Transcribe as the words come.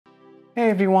Hey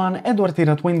everyone, Edward here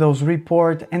at Windows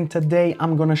Report, and today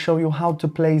I'm gonna show you how to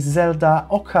play Zelda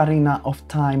Ocarina of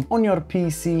Time on your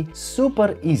PC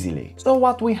super easily. So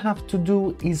what we have to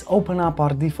do is open up our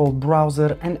default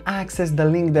browser and access the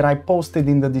link that I posted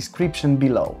in the description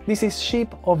below. This is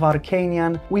Ship of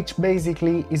Arcanian, which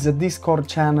basically is a Discord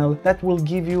channel that will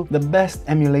give you the best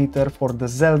emulator for the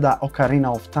Zelda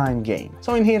Ocarina of Time game.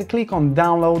 So in here click on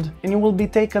download and you will be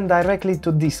taken directly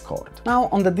to Discord. Now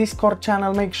on the Discord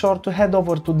channel make sure to head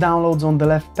over to downloads on the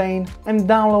left pane and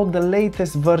download the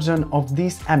latest version of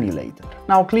this emulator.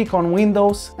 Now click on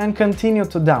Windows and continue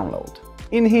to download.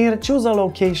 In here choose a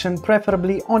location,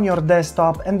 preferably on your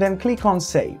desktop, and then click on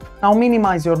save. Now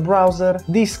minimize your browser,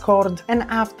 Discord, and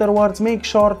afterwards make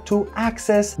sure to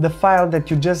access the file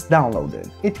that you just downloaded.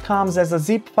 It comes as a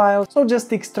zip file, so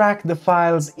just extract the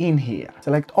files in here.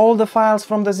 Select all the files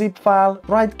from the zip file,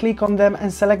 right click on them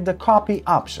and select the copy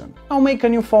option. Now make a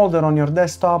new folder on your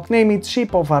desktop, name it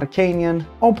Ship of Arcanian,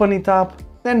 open it up,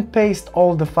 then paste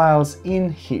all the files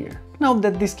in here. Note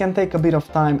that this can take a bit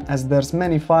of time as there's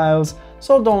many files,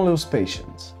 so don't lose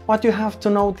patience. What you have to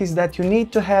note is that you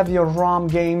need to have your ROM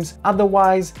games,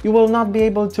 otherwise you will not be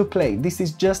able to play. This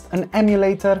is just an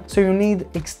emulator, so you need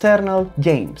external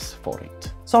games for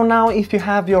it. So now if you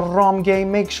have your ROM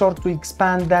game, make sure to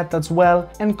expand that as well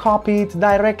and copy it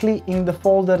directly in the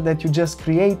folder that you just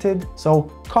created. So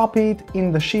copy it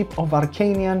in the Ship of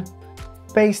Arcanian,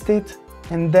 paste it,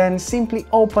 and then simply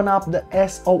open up the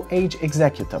SOH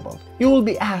executable. You will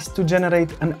be asked to generate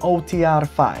an OTR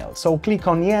file, so click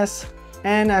on yes,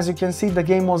 and as you can see the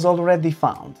game was already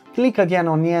found. Click again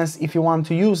on yes if you want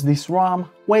to use this ROM,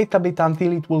 wait a bit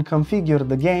until it will configure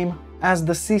the game, as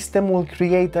the system will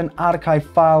create an archive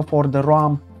file for the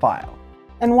ROM file.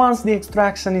 And once the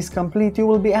extraction is complete, you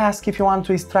will be asked if you want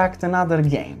to extract another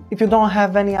game. If you don't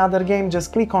have any other game,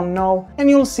 just click on no, and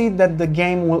you'll see that the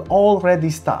game will already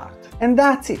start. And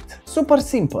that's it. Super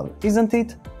simple, isn't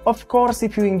it? Of course,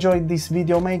 if you enjoyed this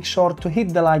video, make sure to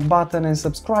hit the like button and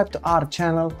subscribe to our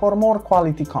channel for more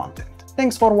quality content.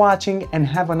 Thanks for watching and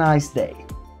have a nice day.